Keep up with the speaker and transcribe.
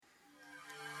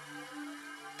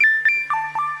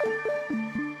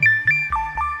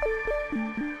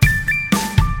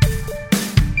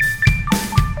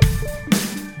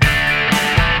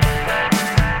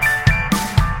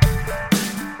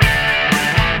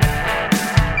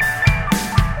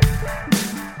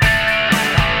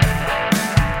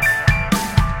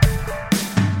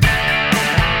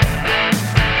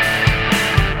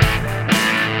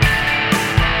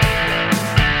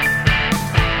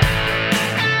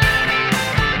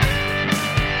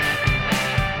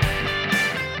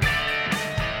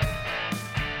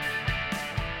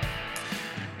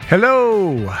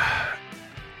Hello.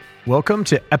 Welcome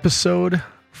to episode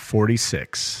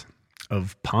 46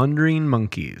 of Pondering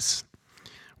Monkeys.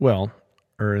 Well,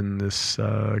 or in this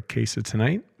case of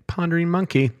tonight, Pondering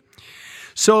Monkey.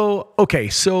 So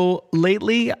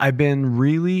lately I've been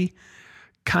really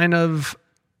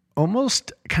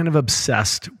almost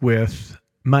obsessed with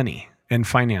money and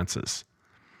finances.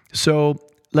 So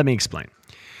let me explain.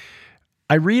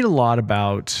 I read a lot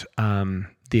about the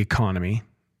economy,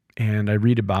 and I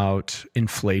read about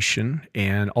inflation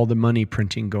and all the money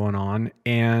printing going on,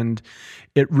 and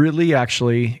it really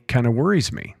actually kind of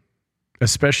worries me,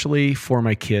 especially for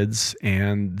my kids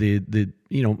and the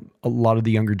a lot of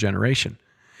the younger generation.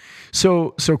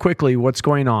 So quickly, what's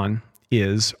going on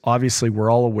is obviously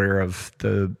we're all aware of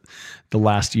the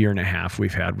last year and a half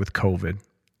we've had with COVID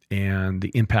and the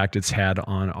impact it's had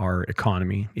on our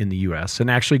economy in the U.S.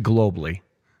 and actually globally,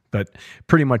 but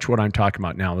pretty much what I'm talking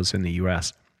about now is in the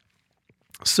U.S.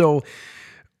 So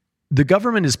the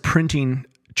government is printing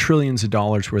trillions of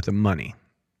dollars worth of money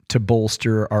to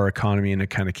bolster our economy and to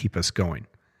kind of keep us going.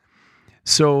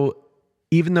 So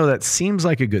even though that seems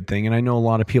like a good thing, and I know a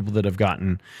lot of people that have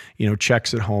gotten,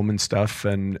 checks at home and stuff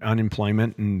and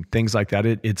unemployment and things like that,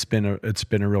 it's been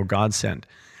a real godsend.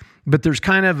 But there's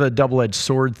kind of a double-edged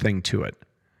sword thing to it.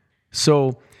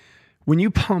 So when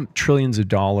you pump trillions of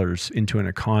dollars into an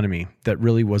economy that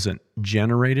really wasn't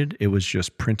generated, it was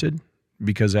just printed,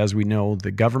 because as we know,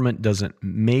 the government doesn't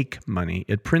make money,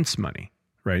 it prints money,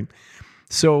 right?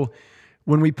 So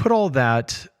when we put all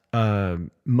that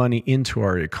money into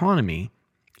our economy,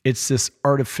 it's this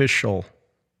artificial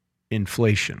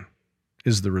inflation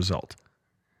is the result.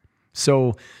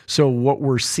 So what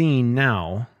we're seeing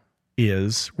now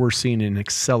is we're seeing an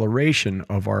acceleration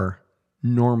of our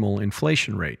normal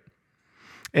inflation rate.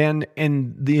 And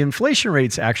the inflation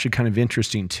rate's actually kind of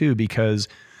interesting too, because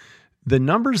the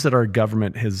numbers that our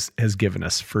government has given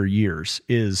us for years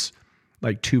is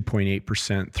like 2.8%,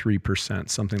 3%,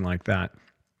 something like that.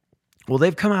 Well,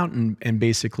 they've come out and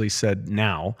basically said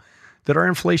now that our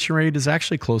inflation rate is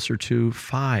actually closer to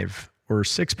 5 or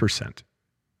 6%.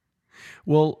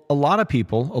 Well, a lot of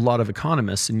people, a lot of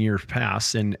economists in years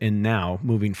past and now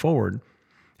moving forward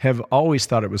have always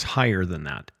thought it was higher than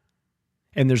that.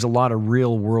 And there's a lot of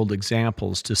real world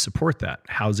examples to support that.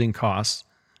 Housing costs,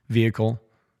 vehicle,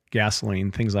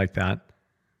 gasoline, things like that,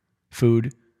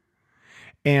 food.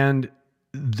 And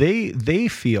they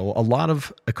feel, a lot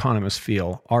of economists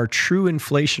feel, our true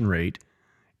inflation rate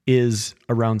is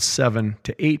around 7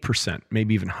 to 8%,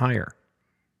 maybe even higher.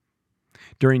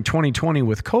 During 2020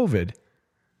 with COVID,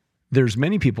 there's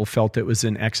many people felt it was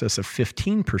in excess of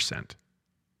 15%.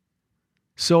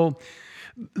 So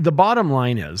the bottom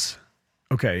line is,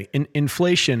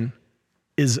 inflation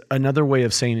is another way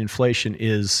of saying inflation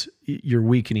is your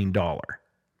weakening dollar.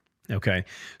 Okay.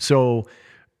 So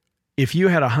if you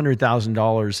had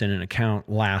 $100,000 in an account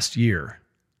last year,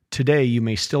 today you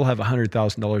may still have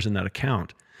 $100,000 in that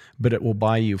account, but it will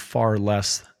buy you far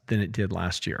less than it did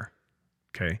last year.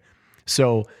 Okay.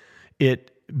 So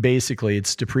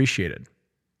it's depreciated.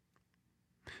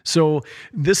 So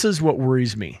this is what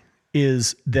worries me,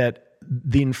 is that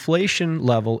the inflation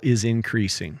level is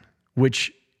increasing,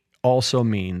 which also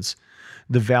means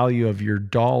the value of your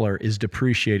dollar is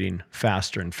depreciating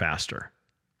faster and faster.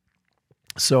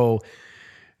 So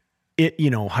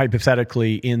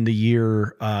hypothetically in the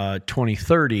year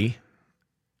 2030,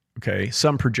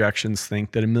 some projections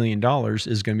think that $1 million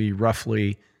is going to be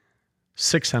roughly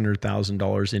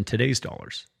 $600,000 in today's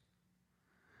dollars.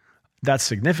 That's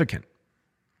significant.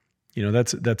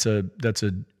 That's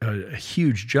a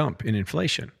huge jump in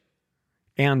inflation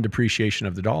and depreciation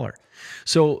of the dollar.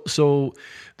 So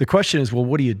the question is, well,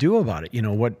 what do you do about it?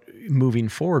 Moving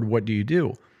forward, what do you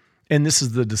do? And this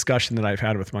is the discussion that I've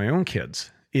had with my own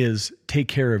kids, is take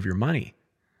care of your money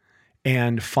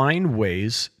and find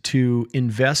ways to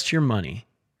invest your money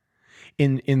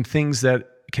in things that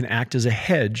can act as a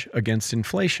hedge against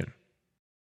inflation.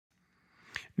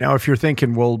 Now, if you're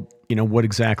thinking, well, what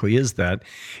exactly is that?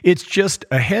 It's just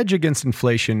a hedge against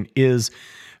inflation is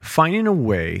finding a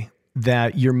way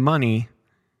that your money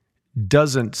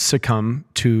doesn't succumb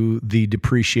to the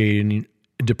depreciating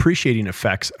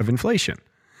effects of inflation.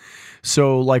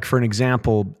 So, like for an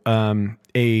example,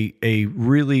 a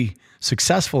really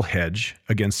successful hedge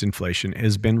against inflation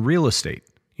has been real estate,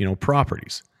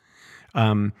 properties.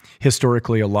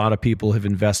 Historically, a lot of people have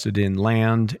invested in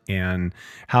land and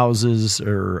houses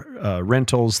or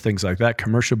rentals, things like that,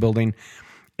 commercial building,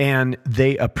 and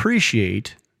they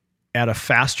appreciate at a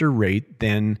faster rate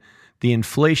than the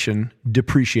inflation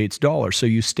depreciates dollars. So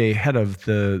you stay ahead of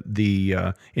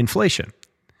the inflation.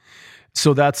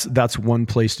 So that's one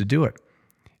place to do it.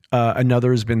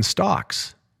 Another has been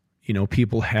stocks.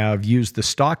 People have used the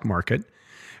stock market,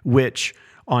 which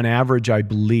on average, I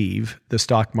believe the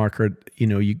stock market,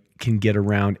 you can get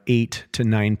around 8 to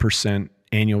 9%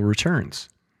 annual returns.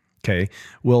 Okay.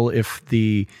 Well, if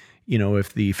the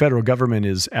federal government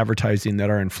is advertising that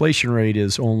our inflation rate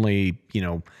is only,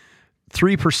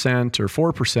 3% or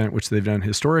 4%, which they've done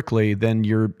historically, then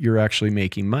you're actually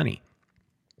making money.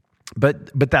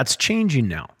 But that's changing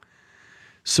now.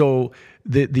 So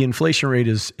the inflation rate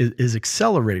is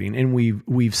accelerating, and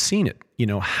we've seen it.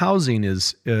 Housing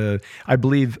is, I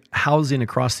believe housing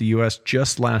across the U.S.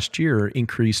 just last year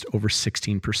increased over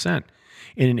 16%.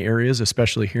 In areas,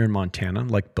 especially here in Montana,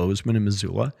 like Bozeman and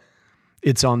Missoula,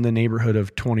 it's on the neighborhood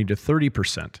of 20 to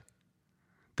 30%.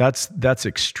 That's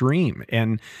extreme.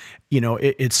 And,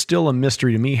 it's still a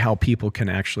mystery to me how people can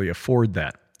actually afford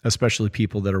that, especially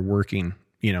people that are working,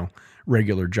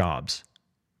 regular jobs.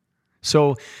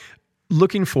 So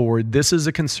looking forward, this is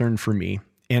a concern for me,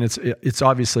 and it's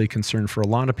obviously a concern for a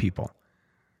lot of people,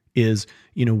 is,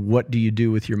 what do you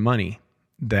do with your money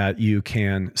that you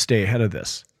can stay ahead of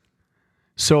this?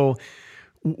 So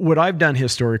what I've done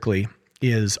historically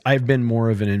is I've been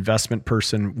more of an investment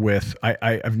person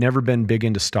I've never been big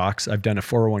into stocks. I've done a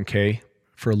 401k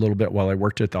for a little bit while I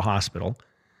worked at the hospital.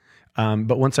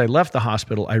 But once I left the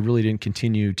hospital, I really didn't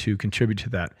continue to contribute to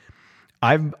that.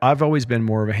 I've always been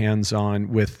more of a hands-on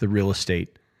with the real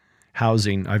estate,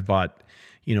 housing. I've bought,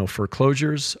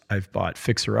 foreclosures. I've bought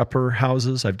fixer-upper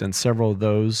houses. I've done several of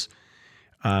those,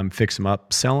 fix them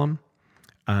up, sell them.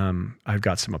 I've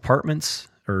got some apartments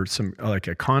or some like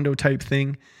a condo type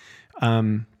thing.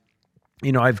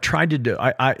 I've tried to do,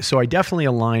 so I definitely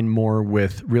align more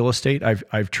with real estate.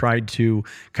 I've tried to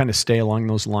kind of stay along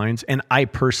those lines, and I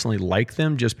personally like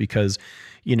them just because,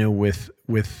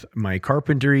 with my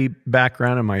carpentry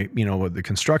background and my, with the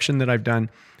construction that I've done,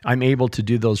 I'm able to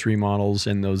do those remodels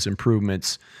and those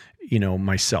improvements,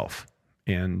 myself.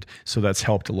 And so that's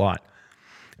helped a lot.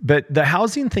 But the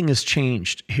housing thing has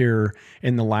changed here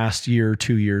in the last year,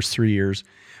 2 years, 3 years,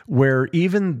 where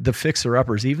even the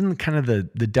fixer-uppers, even kind of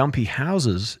the dumpy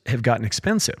houses have gotten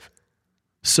expensive.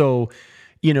 So,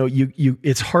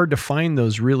 it's hard to find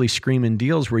those really screaming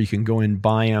deals where you can go and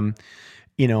buy them,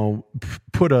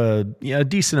 put a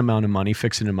decent amount of money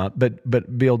fixing them up,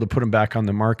 but be able to put them back on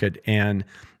the market and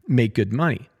make good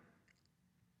money.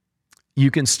 You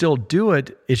can still do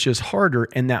it. It's just harder.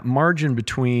 And that margin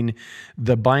between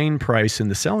the buying price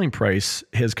and the selling price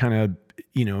has kind of,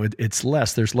 it's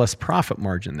less. There's less profit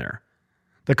margin there.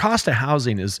 The cost of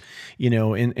housing is,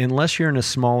 unless you're in a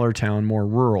smaller town, more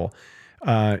rural,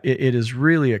 it is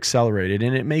really accelerated.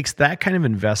 And it makes that kind of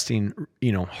investing,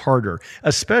 harder,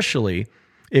 especially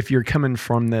if you're coming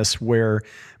from this where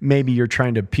maybe you're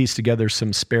trying to piece together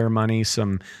some spare money,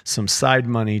 some side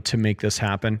money to make this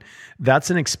happen. That's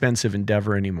an expensive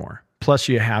endeavor anymore. Plus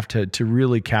you have to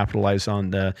really capitalize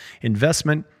on the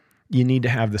investment. You need to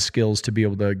have the skills to be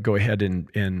able to go ahead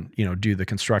and do the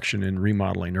construction and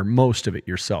remodeling, or most of it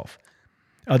yourself.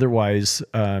 Otherwise,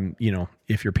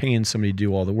 if you're paying somebody to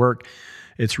do all the work,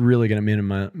 it's really going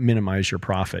to minimize your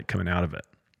profit coming out of it.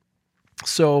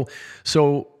 So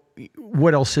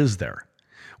what else is there?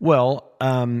 Well,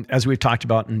 as we've talked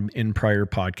about in prior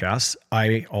podcasts,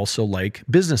 I also like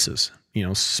businesses,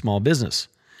 small business.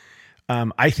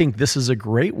 I think this is a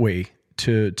great way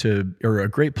or a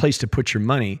great place to put your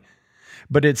money,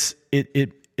 but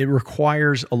it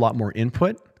requires a lot more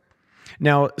input.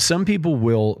 Now, some people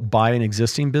will buy an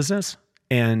existing business,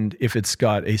 and if it's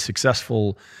got a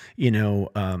successful,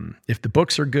 if the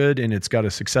books are good and it's got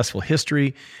a successful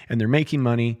history and they're making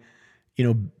money,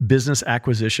 business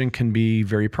acquisition can be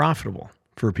very profitable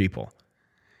for people.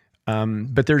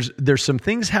 But there's some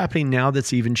things happening now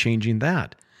that's even changing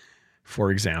that.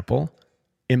 For example,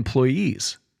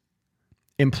 employees.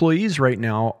 Employees right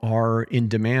now are in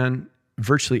demand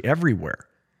virtually everywhere.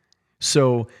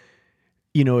 So,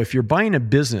 if you're buying a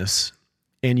business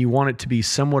and you want it to be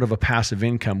somewhat of a passive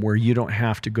income where you don't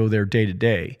have to go there day to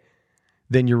day,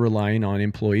 then you're relying on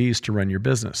employees to run your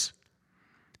business.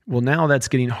 Well, now that's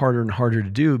getting harder and harder to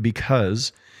do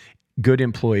because good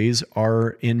employees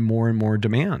are in more and more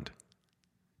demand,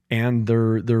 and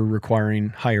they're requiring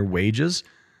higher wages,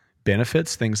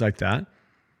 benefits, things like that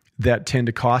tend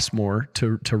to cost more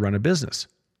to run a business.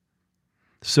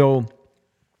 So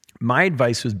my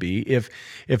advice would be if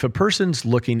a person's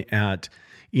looking at,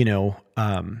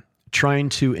 trying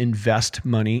to invest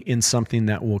money in something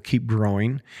that will keep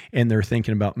growing, and they're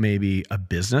thinking about maybe a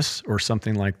business or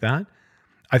something like that,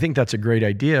 I think that's a great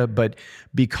idea, but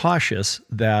be cautious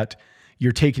that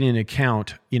you're taking into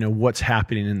account, what's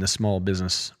happening in the small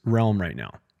business realm right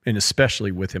now, and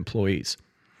especially with employees.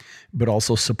 but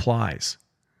also supplies.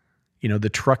 The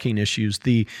trucking issues,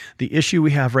 the issue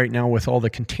we have right now with all the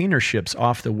container ships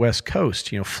off the West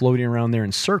Coast, floating around there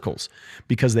in circles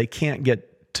because they can't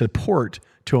get to port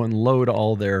to unload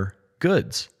all their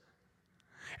goods.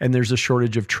 And there's a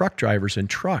shortage of truck drivers and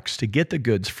trucks to get the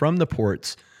goods from the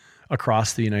ports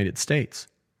across the United States.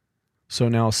 So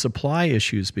now supply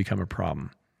issues become a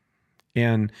problem.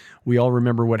 And we all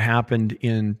remember what happened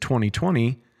in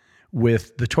 2020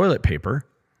 with the toilet paper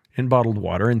and bottled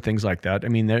water and things like that.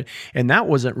 And that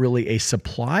wasn't really a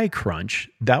supply crunch.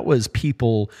 That was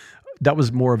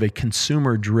more of a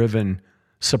consumer-driven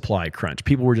supply crunch.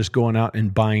 People were just going out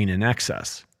and buying in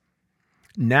excess.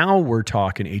 Now we're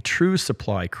talking a true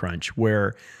supply crunch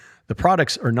where the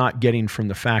products are not getting from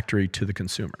the factory to the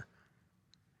consumer.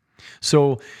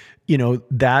 So,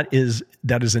 that is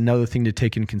another thing to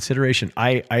take in consideration.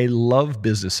 I love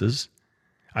businesses.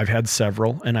 I've had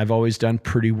several, and I've always done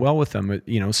pretty well with them.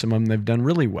 Some of them they've done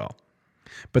really well.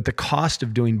 But the cost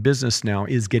of doing business now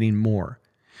is getting more.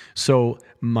 So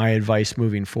my advice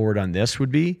moving forward on this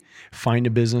would be find a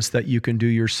business that you can do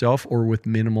yourself or with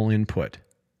minimal input.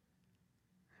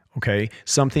 Okay?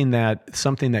 Something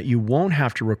that you won't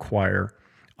have to require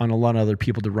on a lot of other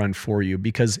people to run for you,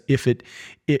 because if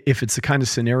it's the kind of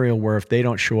scenario where if they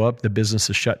don't show up, the business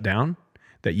is shut down,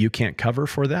 that you can't cover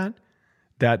for that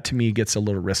to me gets a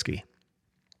little risky.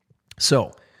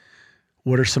 So,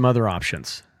 what are some other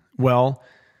options? Well,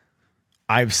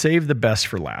 I've saved the best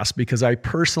for last because I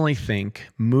personally think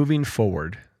moving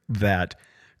forward that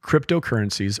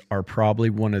cryptocurrencies are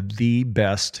probably one of the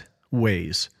best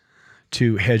ways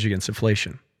to hedge against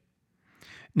inflation.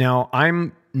 Now,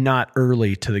 I'm not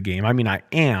early to the game. I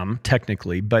am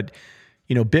technically, but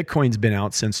Bitcoin's been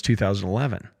out since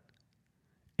 2011.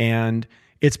 And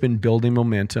it's been building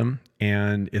momentum,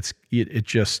 and it's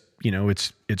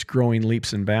growing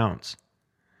leaps and bounds.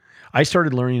 I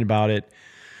started learning about it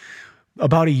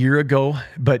about a year ago,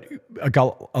 but I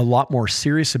got a lot more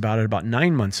serious about it about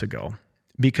 9 months ago,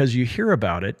 because you hear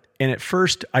about it, and at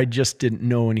first I just didn't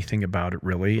know anything about it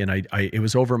really, and it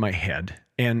was over my head.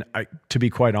 And to be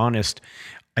quite honest,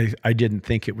 I didn't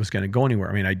think it was going to go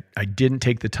anywhere. I didn't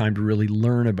take the time to really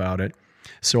learn about it,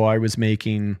 so I was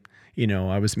making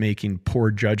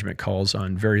poor judgment calls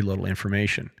on very little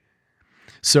information.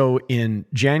 So in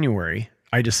January,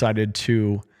 I decided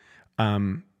to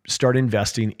start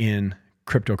investing in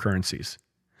cryptocurrencies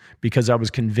because I was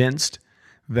convinced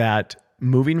that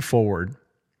moving forward,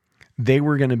 they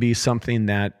were going to be something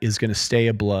that is going to stay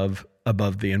above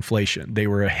the inflation. They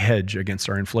were a hedge against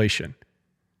our inflation.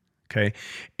 Okay.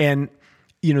 And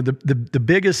the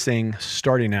biggest thing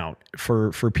starting out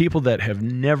for people that have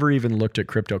never even looked at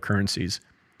cryptocurrencies,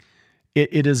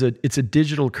 it's a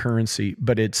digital currency,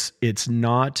 but it's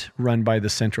not run by the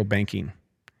central banking.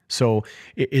 So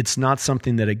it's not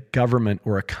something that a government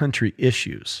or a country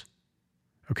issues.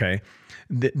 Okay.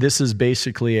 This is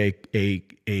basically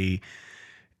a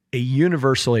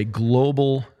universal, a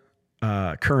global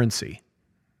currency,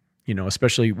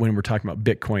 especially when we're talking about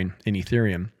Bitcoin and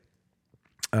Ethereum.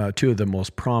 Two of the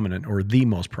most prominent, or the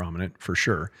most prominent for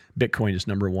sure. Bitcoin is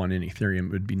number one and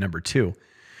Ethereum would be number two.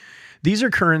 These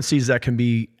are currencies that can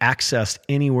be accessed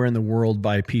anywhere in the world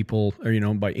by people,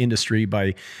 or by industry,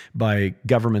 by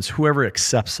governments, whoever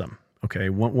accepts them. Okay,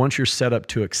 once you're set up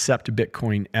to accept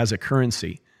Bitcoin as a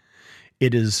currency,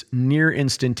 it is near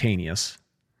instantaneous,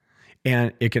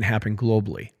 and it can happen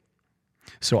globally.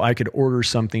 So I could order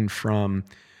something from,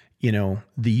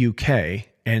 the UK,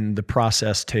 and the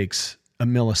process takes a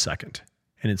millisecond,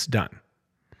 and it's done.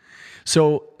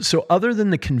 So other than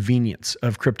the convenience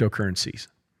of cryptocurrencies,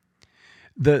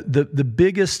 the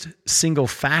biggest single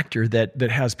factor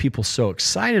that has people so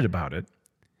excited about it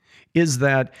is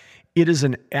that it is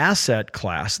an asset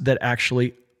class that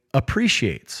actually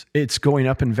appreciates. It's going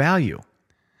up in value.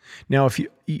 Now, if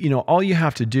all you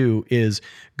have to do is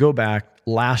go back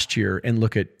last year and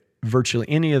look at virtually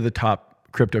any of the top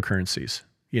cryptocurrencies,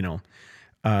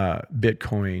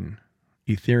 Bitcoin,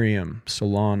 Ethereum,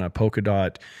 Solana,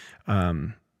 Polkadot,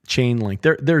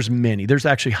 Chainlink. There's many. There's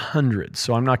actually hundreds.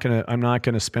 So I'm not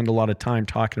gonna spend a lot of time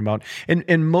talking about,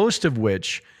 and most of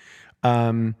which,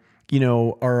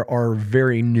 are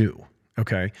very new.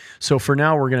 Okay. So for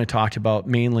now, we're going to talk about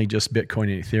mainly just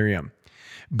Bitcoin and Ethereum,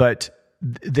 but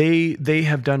they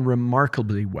have done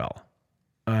remarkably well.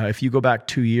 If you go back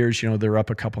 2 years, they're up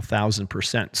a couple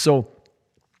 1,000%. So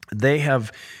they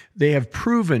have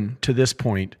proven to this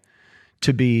point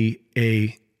to be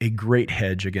a great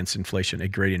hedge against inflation, a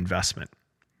great investment.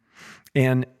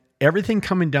 And everything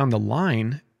coming down the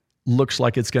line looks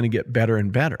like it's going to get better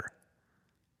and better.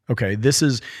 Okay, this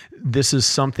is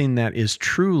something that is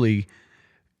truly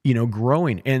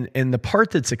growing. And the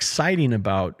part that's exciting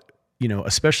about,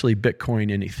 especially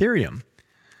Bitcoin and Ethereum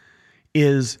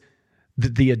is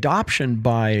that the adoption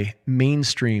by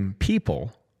mainstream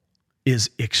people is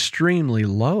extremely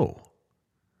low.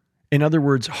 In other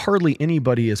words, hardly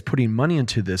anybody is putting money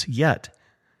into this yet,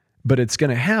 but it's going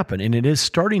to happen, and it is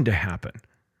starting to happen.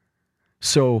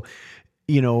 So,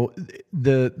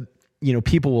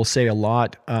 people will say a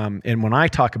lot, and when I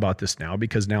talk about this now,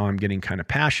 because now I'm getting kind of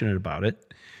passionate about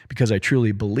it, because I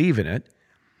truly believe in it,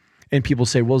 and people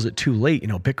say, well, is it too late?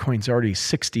 Bitcoin's already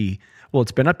 60. Well,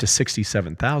 it's been up to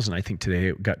 67,000. I think today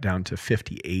it got down to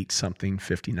 58 something,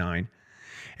 59.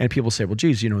 And people say, well,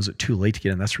 geez, is it too late to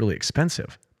get in? That's really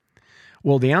expensive.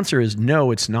 Well, the answer is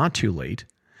no, it's not too late.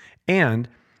 And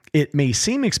it may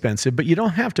seem expensive, but you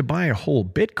don't have to buy a whole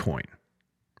Bitcoin,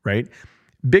 right?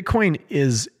 Bitcoin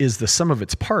is the sum of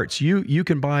its parts. You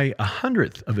can buy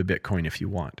 1/100th of a Bitcoin if you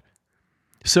want.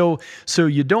 So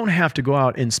you don't have to go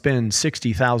out and spend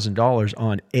 $60,000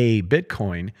 on a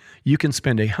Bitcoin. You can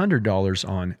spend $100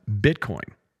 on Bitcoin,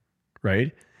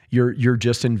 right? You're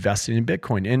just investing in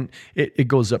Bitcoin, and it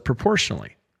goes up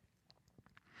proportionally.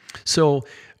 So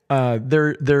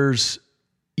there's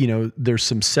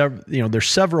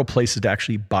several places to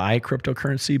actually buy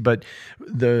cryptocurrency, but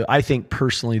I think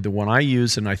personally the one I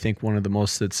use, and I think one of the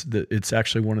most it's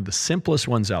actually one of the simplest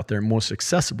ones out there, most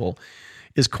accessible,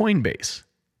 is Coinbase.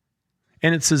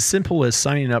 And it's as simple as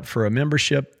signing up for a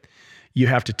membership. You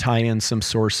have to tie in some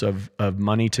source of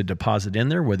money to deposit in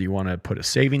there, whether you want to put a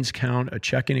savings account, a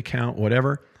checking account,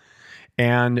 whatever.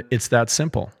 And it's that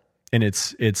simple. And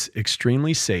it's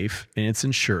extremely safe, and it's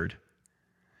insured.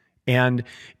 And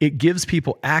it gives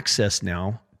people access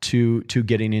now to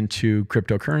getting into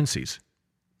cryptocurrencies.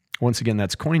 Once again,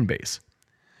 that's Coinbase.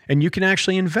 And you can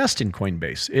actually invest in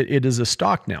Coinbase. It is a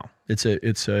stock now. It's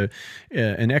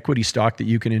an equity stock that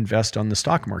you can invest on the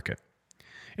stock market,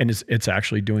 and it's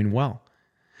actually doing well.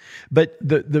 But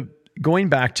the going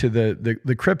back to the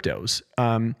cryptos,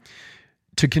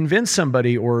 to convince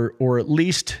somebody or at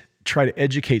least try to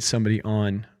educate somebody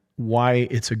on why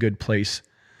it's a good place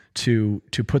to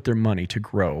put their money to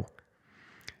grow.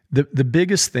 The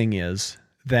biggest thing is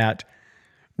that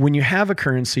when you have a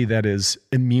currency that is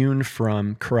immune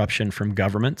from corruption from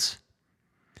governments,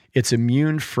 it's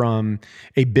immune from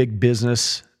a big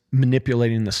business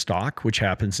manipulating the stock, which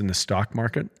happens in the stock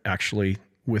market, actually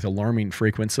with alarming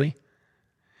frequency.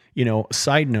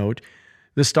 Side note,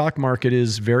 the stock market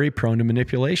is very prone to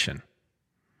manipulation.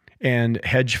 And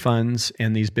hedge funds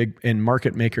and these big and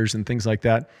market makers and things like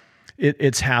that,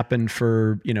 it's happened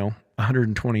for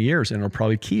 120 years, and it'll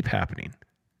probably keep happening.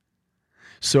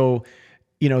 So,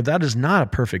 that is not a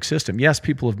perfect system. Yes,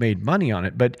 people have made money on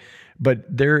it, but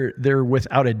there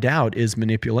without a doubt is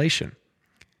manipulation.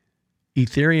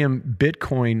 Ethereum,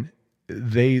 Bitcoin,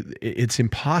 it's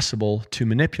impossible to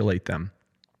manipulate them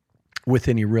with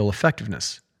any real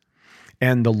effectiveness.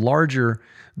 And the larger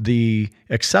the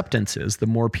acceptance is, the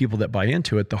more people that buy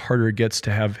into it, the harder it gets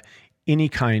to have any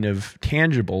kind of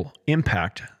tangible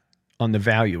impact on the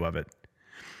value of it.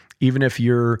 Even if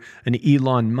you're an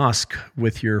Elon Musk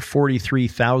with your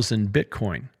 43,000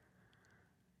 Bitcoin,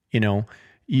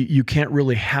 you can't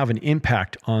really have an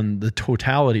impact on the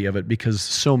totality of it because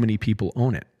so many people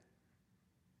own it.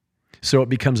 So it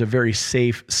becomes a very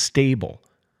safe, stable,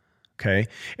 okay?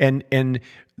 And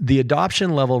the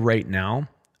adoption level right now,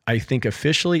 I think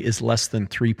officially is less than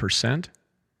 3%.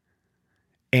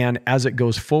 And as it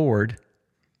goes forward,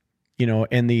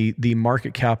 and the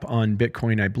market cap on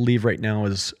Bitcoin, I believe right now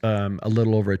is a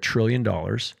little over $1 trillion.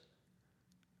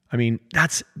 I mean,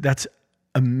 that's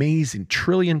amazing. $1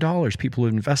 trillion people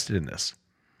have invested in this,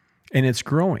 and it's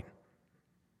growing.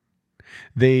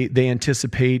 They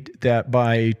anticipate that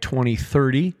by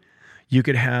 2030, you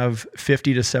could have $50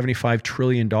 to $75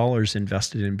 trillion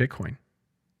invested in Bitcoin,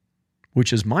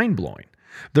 which is mind blowing.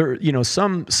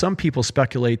 Some people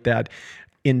speculate that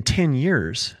in 10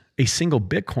 years, a single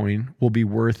Bitcoin will be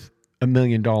worth $1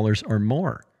 million or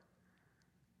more.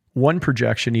 One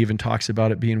projection even talks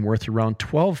about it being worth around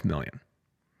 12 million.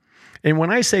 And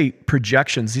when I say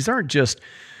projections, these aren't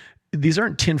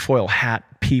tinfoil hat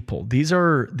people. These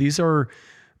are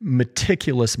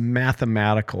meticulous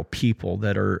mathematical people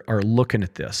that are looking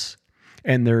at this.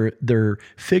 And they're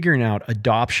figuring out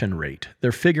adoption rate.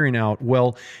 They're figuring out,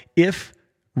 well, if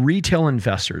retail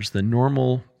investors, the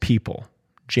normal people,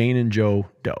 Jane and Joe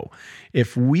Doe,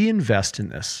 if we invest in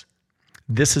this,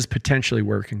 this is potentially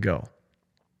where it can go.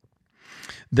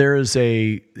 There is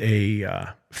a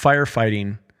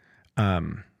firefighting.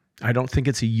 I don't think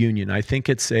it's a union. I think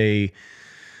it's a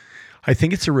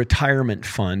retirement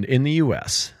fund in the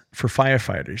U.S. for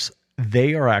firefighters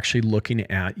they are actually looking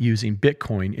at using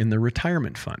Bitcoin in their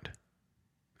retirement fund.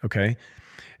 Okay.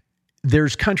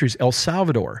 There's countries, El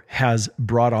Salvador has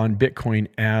brought on Bitcoin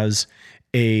as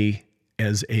a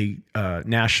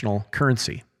national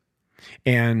currency.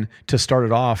 And to start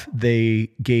it off, they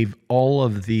gave all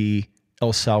of the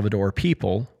El Salvador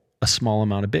people a small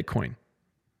amount of Bitcoin.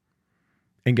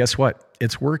 And guess what?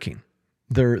 It's working.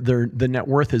 The net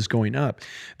worth is going up.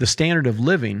 The standard of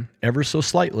living, ever so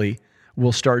slightly,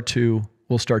 will start to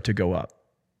go up.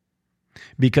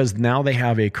 Because now they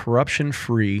have a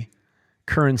corruption-free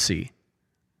currency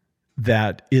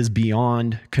that is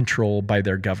beyond control by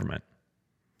their government.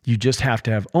 You just have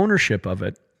to have ownership of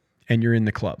it, and you're in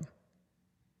the club.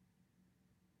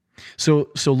 So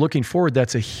looking forward,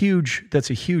 that's a huge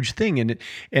thing,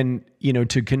 and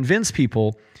to convince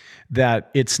people that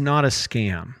it's not a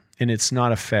scam and it's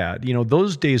not a fad.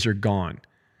 Those days are gone.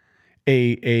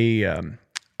 A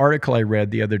article I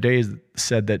read the other day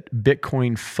said that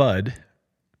Bitcoin FUD,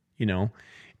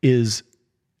 is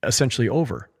essentially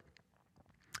over.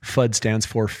 FUD stands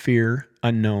for fear,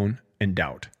 unknown, and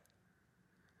doubt.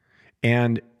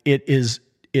 And it's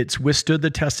withstood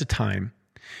the test of time.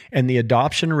 And the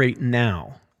adoption rate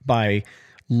now by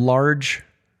large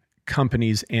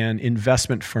companies and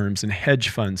investment firms and hedge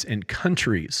funds and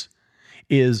countries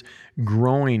is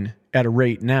growing at a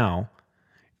rate now.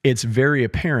 It's very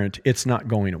apparent it's not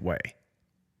going away.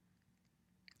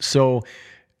 So,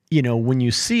 when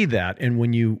you see that and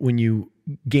when you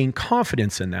gain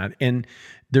confidence in that, and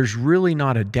there's really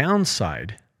not a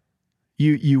downside,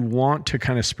 you want to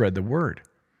kind of spread the word.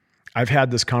 I've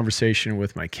had this conversation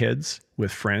with my kids,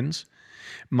 with friends.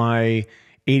 My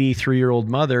 83-year-old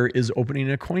mother is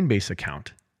opening a Coinbase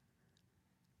account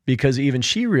because even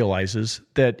she realizes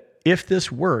that if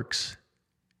this works,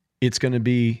 it's going to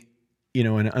be,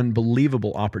 an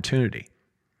unbelievable opportunity.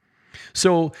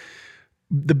 So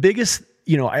the biggest,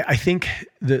 I think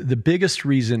the biggest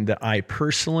reason that I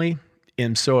personally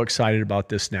am so excited about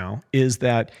this now is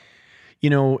that,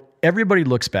 everybody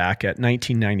looks back at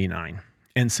 1999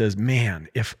 and says, man,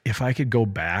 if I could go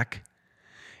back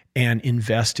and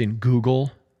invest in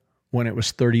Google when it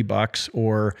was $30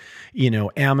 or,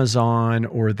 Amazon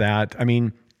or that. I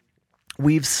mean,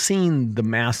 we've seen the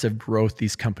massive growth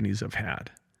these companies have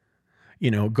had.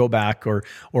 Go back or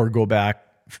go back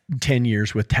 10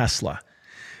 years with Tesla.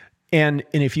 And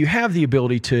if you have the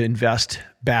ability to invest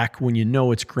back when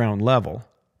it's ground level,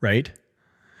 right?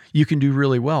 You can do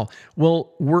really well.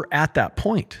 Well, we're at that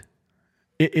point.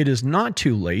 It is not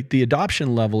too late. The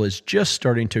adoption level is just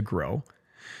starting to grow.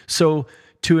 So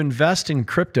to invest in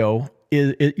crypto,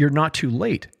 you're not too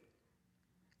late.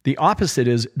 The opposite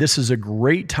is this is a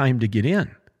great time to get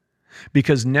in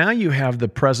because now you have the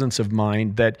presence of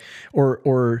mind that,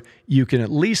 or you can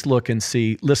at least look and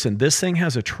see, listen, this thing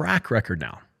has a track record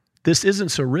now. This isn't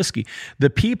so risky.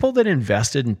 The people that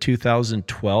invested in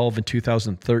 2012 and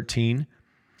 2013,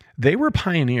 they were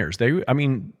pioneers.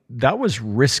 That was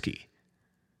risky.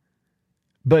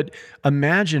 But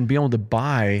imagine being able to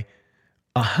buy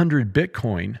 100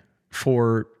 Bitcoin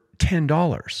for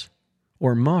 $10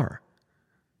 or more.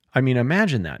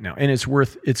 Imagine that now. And it's been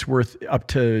up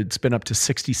to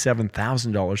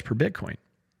 $67,000 per Bitcoin.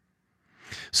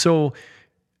 So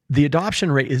the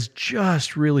adoption rate is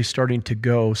just really starting to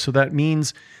go. So that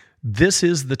means this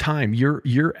is the time.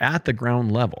 You're at the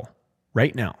ground level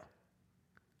right now.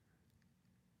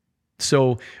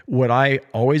 So what I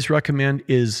always recommend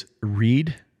is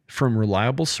read from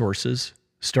reliable sources,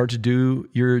 start to do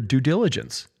your due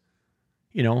diligence,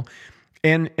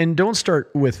 and don't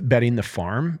start with betting the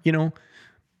farm,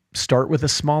 start with a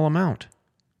small amount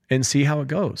and see how it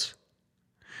goes.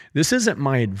 This isn't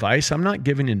my advice. I'm not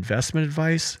giving investment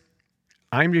advice.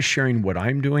 I'm just sharing what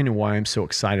I'm doing and why I'm so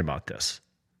excited about this.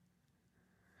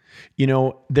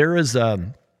 There is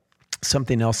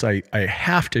something else I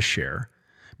have to share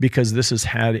because this has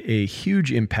had a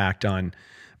huge impact on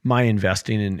my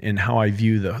investing and how I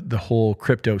view the whole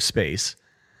crypto space.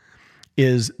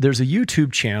 Is there's a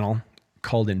YouTube channel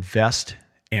called Invest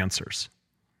Answers.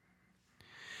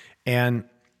 And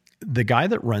the guy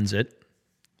that runs it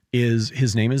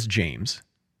his name is James.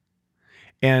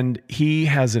 And he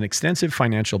has an extensive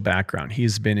financial background.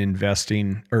 He's been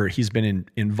investing, or he's been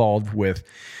involved with,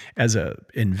 as an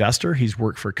investor, he's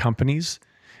worked for companies.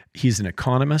 He's an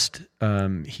economist.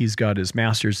 He's got his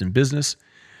master's in business.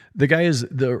 The guy is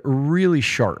really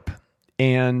sharp.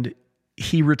 And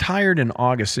he retired in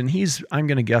August, and he's, I'm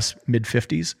going to guess,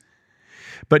 mid-50s.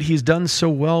 But he's done so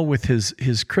well with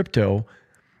his crypto.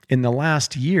 In the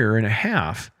last year and a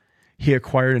half, he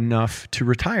acquired enough to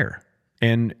retire.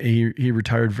 And he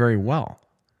retired very well.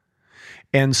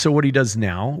 And so what he does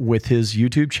now with his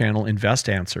YouTube channel, Invest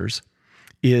Answers,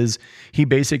 is he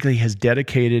basically has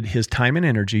dedicated his time and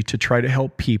energy to try to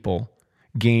help people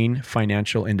gain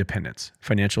financial independence,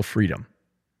 financial freedom.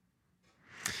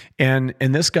 And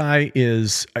this guy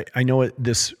is, I know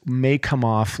this may come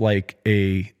off like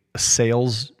a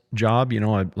sales job,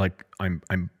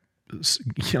 I'm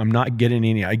not getting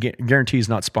any, I guarantee he's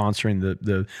not sponsoring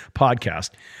the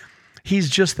podcast. He's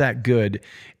just that good.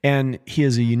 And he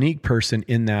is a unique person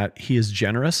in that he is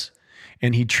generous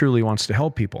and he truly wants to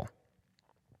help people.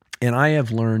 And I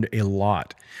have learned a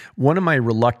lot. One of my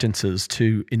reluctances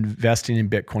to investing in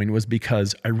Bitcoin was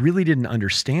because I really didn't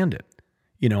understand it.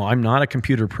 I'm not a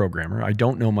computer programmer. I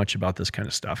don't know much about this kind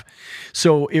of stuff.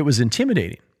 So it was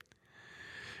intimidating.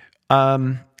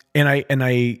 And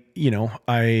I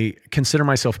consider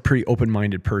myself a pretty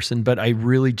open-minded person, but I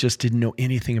really just didn't know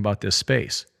anything about this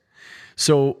space.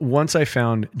 So once I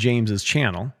found James's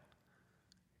channel,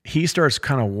 he starts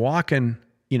kind of walking,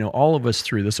 all of us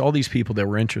through this, all these people that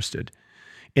were interested,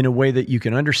 in a way that you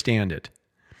can understand it.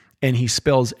 And he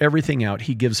spells everything out.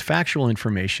 He gives factual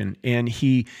information, and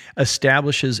he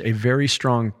establishes a very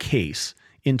strong case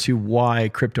into why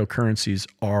cryptocurrencies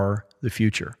are the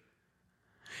future.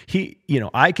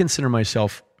 I consider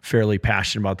myself fairly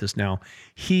passionate about this now.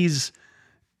 He is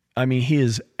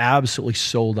absolutely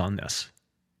sold on this.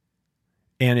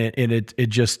 And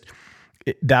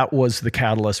that was the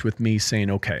catalyst with me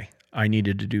saying, okay, I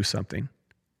needed to do something.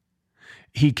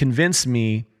 He convinced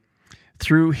me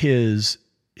through his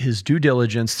due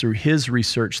diligence, through his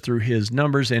research, through his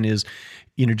numbers and his,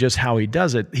 just how he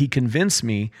does it. He convinced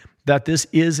me that this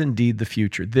is indeed the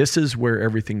future. This is where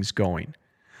everything's going.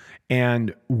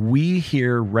 And we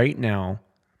here right now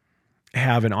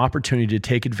have an opportunity to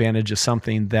take advantage of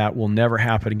something that will never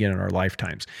happen again in our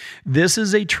lifetimes. This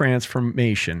is a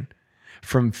transformation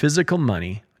from physical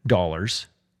money, dollars,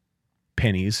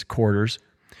 pennies, quarters,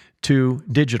 to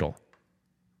digital.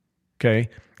 Okay?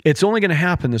 It's only going to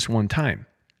happen this one time.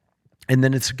 And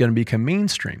then it's going to become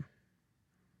mainstream.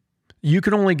 You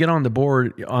can only get on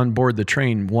board the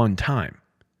train one time.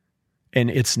 And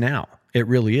it's now. It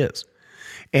really is.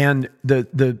 And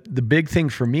the big thing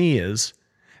for me is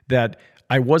that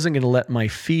I wasn't going to let my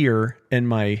fear and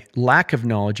my lack of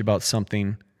knowledge about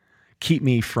something keep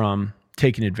me from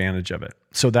taking advantage of it.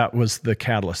 So that was the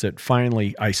catalyst. It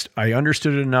finally, I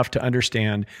understood it enough to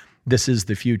understand this is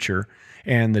the future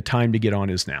and the time to get on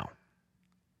is now.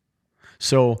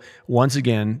 So once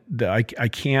again, I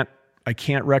can't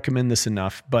recommend this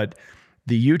enough, but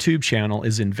the YouTube channel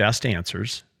is Invest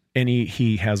Answers, and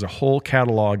he has a whole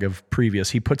catalog of previous.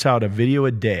 He puts out a video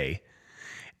a day,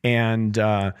 and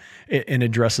it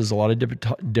addresses a lot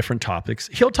of different topics.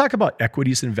 He'll talk about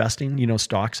equities investing,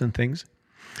 stocks and things,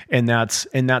 and that's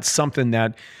something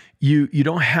that you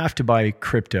don't have to buy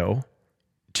crypto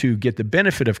to get the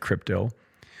benefit of crypto.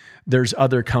 There's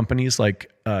other companies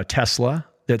like Tesla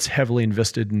that's heavily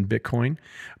invested in Bitcoin.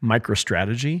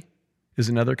 MicroStrategy is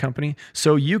another company.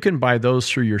 So you can buy those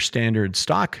through your standard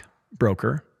stock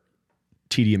broker,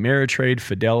 TD Ameritrade,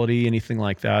 Fidelity, anything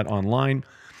like that online.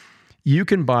 You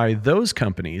can buy those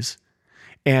companies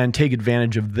and take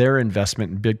advantage of their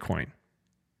investment in Bitcoin.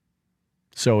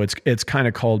 So it's kind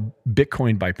of called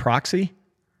Bitcoin by proxy.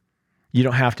 You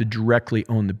don't have to directly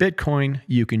own the Bitcoin.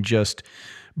 You can just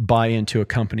buy into a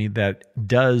company that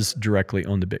does directly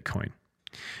own the Bitcoin.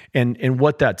 And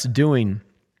what that's doing,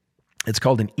 it's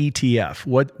called an ETF.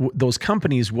 What those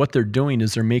companies, what they're doing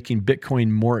is they're making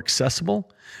Bitcoin more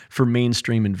accessible for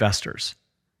mainstream investors.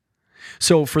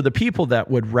 So for the people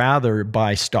that would rather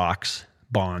buy stocks,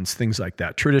 bonds, things like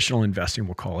that, traditional investing,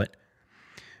 we'll call it,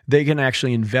 they can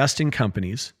actually invest in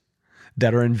companies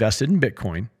that are invested in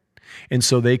Bitcoin. And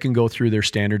so they can go through their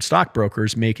standard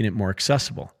stockbrokers, making it more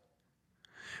accessible.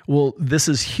 Well, this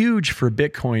is huge for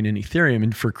Bitcoin and Ethereum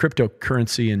and for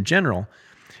cryptocurrency in general,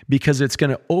 because it's going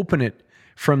to open it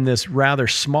from this rather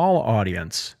small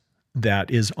audience that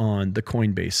is on the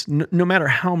Coinbase. No matter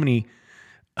how many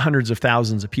hundreds of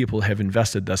thousands of people have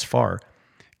invested thus far,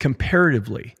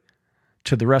 comparatively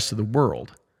to the rest of the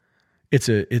world, it's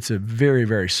a very,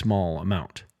 very small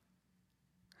amount.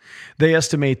 They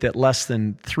estimate that less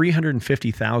than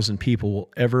 350,000 people will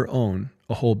ever own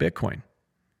a whole Bitcoin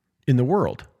in the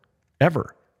world,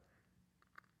 ever.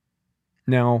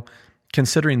 Now,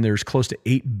 considering there's close to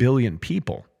 8 billion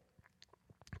people,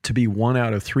 to be one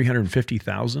out of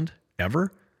 350,000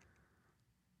 ever,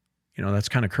 that's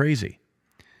kind of crazy.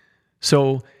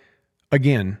 So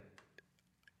again,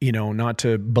 not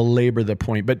to belabor the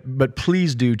point, but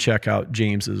please do check out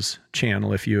James's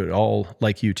channel if you at all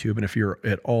like YouTube and if you're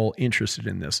at all interested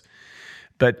in this.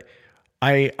 But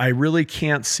I really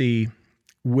can't see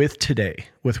with today,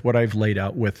 with what I've laid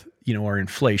out, with our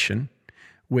inflation,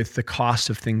 with the cost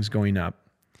of things going up.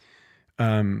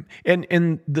 And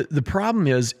the problem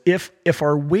is if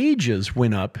our wages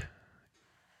went up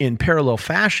in parallel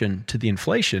fashion to the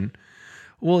inflation,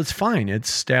 well, it's fine. It's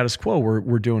status quo.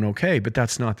 We're doing okay, but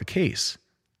that's not the case.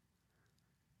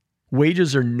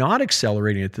 Wages are not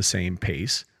accelerating at the same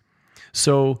pace.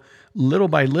 So little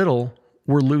by little,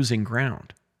 we're losing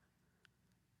ground.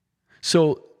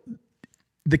 So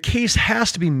the case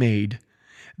has to be made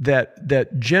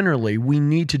that generally we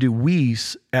need to do, we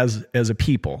as a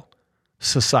people,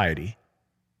 society,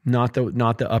 not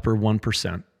the upper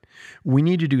 1%. We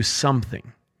need to do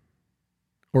something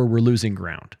or we're losing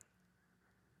ground.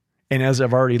 And as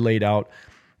I've already laid out,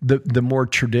 the more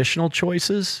traditional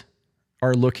choices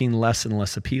are looking less and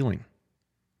less appealing.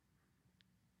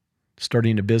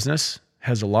 Starting a business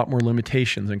has a lot more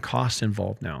limitations and costs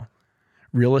involved now.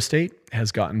 Real estate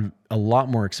has gotten a lot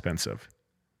more expensive.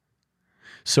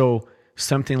 So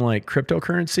something like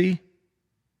cryptocurrency,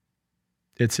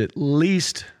 it's at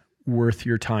least worth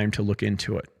your time to look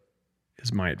into it,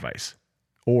 is my advice.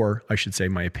 Or I should say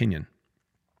my opinion.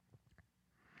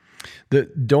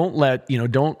 Don't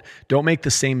make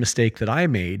the same mistake that I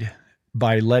made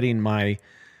by letting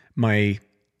my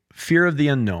fear of the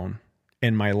unknown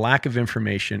and my lack of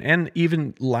information and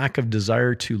even lack of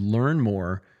desire to learn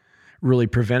more really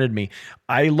prevented me.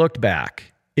 I looked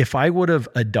back. If I would have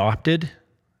adopted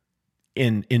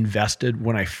and invested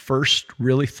when I first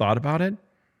really thought about it,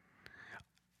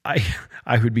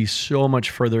 I would be so much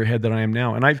further ahead than I am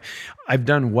now. And I've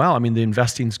done well. I mean, the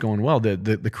investing's going well.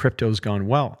 The crypto's gone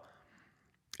well.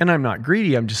 And I'm not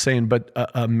greedy. I'm just saying, but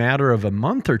a matter of a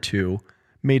month or two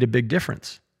made a big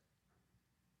difference.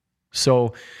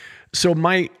 So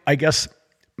I guess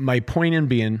my point in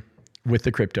being with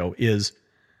the crypto is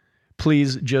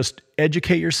please just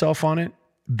educate yourself on it,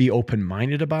 be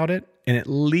open-minded about it, and at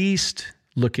least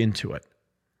look into it.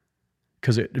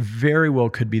 Because it very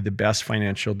well could be the best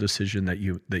financial decision that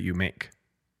you make.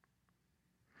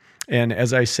 And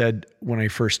as I said when I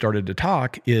first started to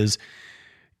talk is,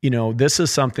 this is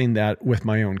something that with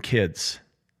my own kids,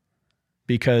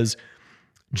 because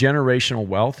generational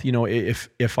wealth,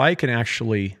 if I can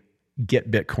actually get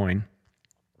Bitcoin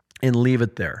and leave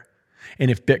it there, and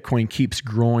if Bitcoin keeps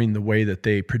growing the way that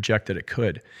they project that it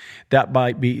could, that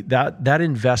might be that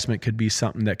investment could be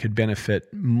something that could benefit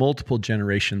multiple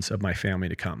generations of my family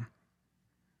to come.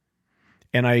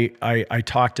 And I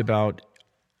talked about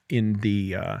in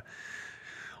the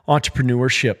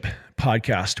entrepreneurship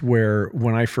podcast where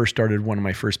when I first started one of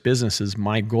my first businesses,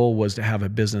 my goal was to have a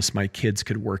business my kids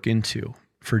could work into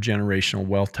for generational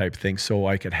wealth type things, so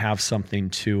I could have something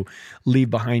to leave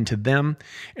behind to them,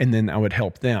 and then I would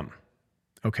help them.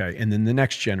 Okay, and then the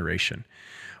next generation.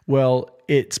 Well,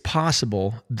 it's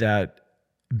possible that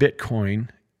Bitcoin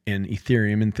and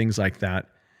Ethereum and things like that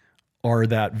are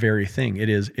that very thing.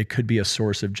 It could be a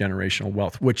source of generational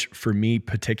wealth, which for me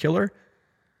particular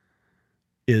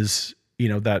is,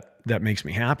 that makes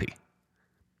me happy.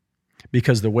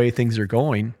 Because the way things are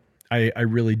going, I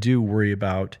really do worry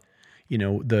about,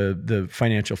 the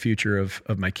financial future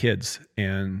of my kids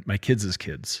and my kids'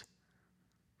 kids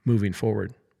moving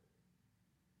forward.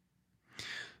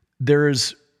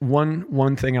 There's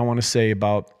one thing I want to say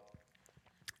about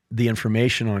the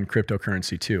information on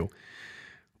cryptocurrency too.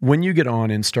 When you get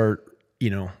on and start,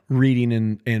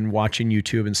 reading and watching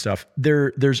YouTube and stuff,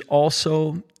 there's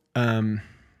also, I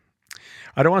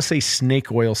don't want to say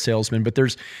snake oil salesmen, but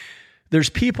there's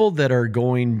people that are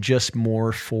going just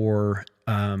more for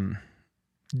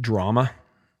drama,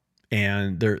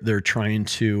 and they're trying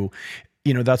to,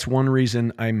 that's one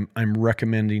reason I'm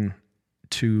recommending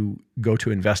to go to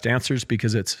Invest Answers,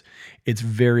 because it's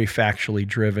very factually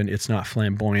driven. It's not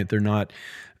flamboyant. They're not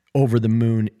over the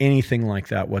moon, anything like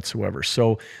that whatsoever.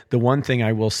 So the one thing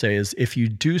I will say is if you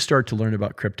do start to learn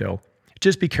about crypto,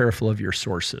 just be careful of your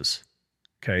sources.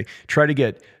 Okay. Try to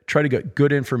get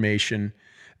good information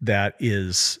that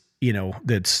is,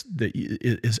 that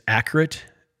is accurate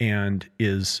and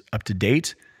is up to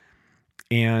date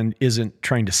and isn't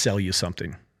trying to sell you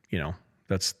something.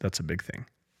 That's a big thing.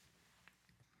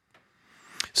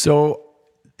 So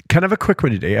kind of a quick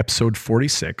one today, episode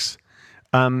 46.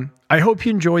 I hope you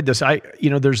enjoyed this.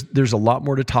 There's a lot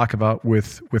more to talk about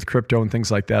with crypto and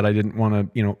things like that. I didn't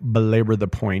want to, belabor the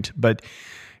point, but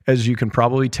as you can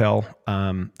probably tell,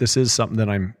 this is something that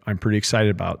I'm pretty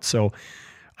excited about. So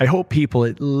I hope people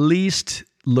at least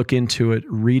look into it,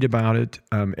 read about it,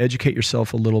 educate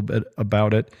yourself a little bit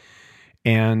about it,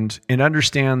 and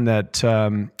understand that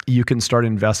you can start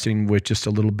investing with just a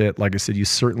little bit. Like I said, you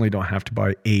certainly don't have to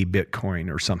buy a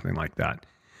Bitcoin or something like that.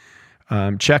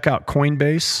 Check out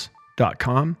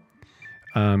Coinbase.com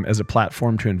as a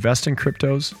platform to invest in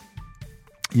cryptos.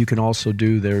 You can also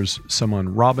there's some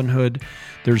on Robinhood.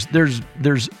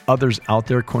 There's others out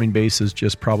there. Coinbase is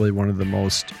just probably one of the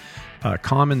most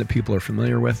common that people are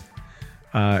familiar with,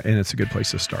 and it's a good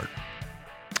place to start.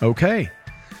 Okay.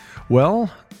 Well,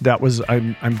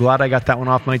 I'm glad I got that one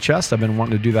off my chest. I've been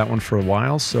wanting to do that one for a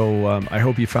while. So I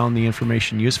hope you found the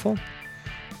information useful,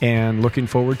 and looking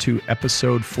forward to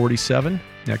episode 47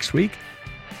 next week.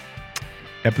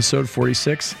 Episode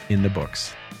 46 in the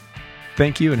books.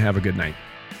 Thank you and have a good night.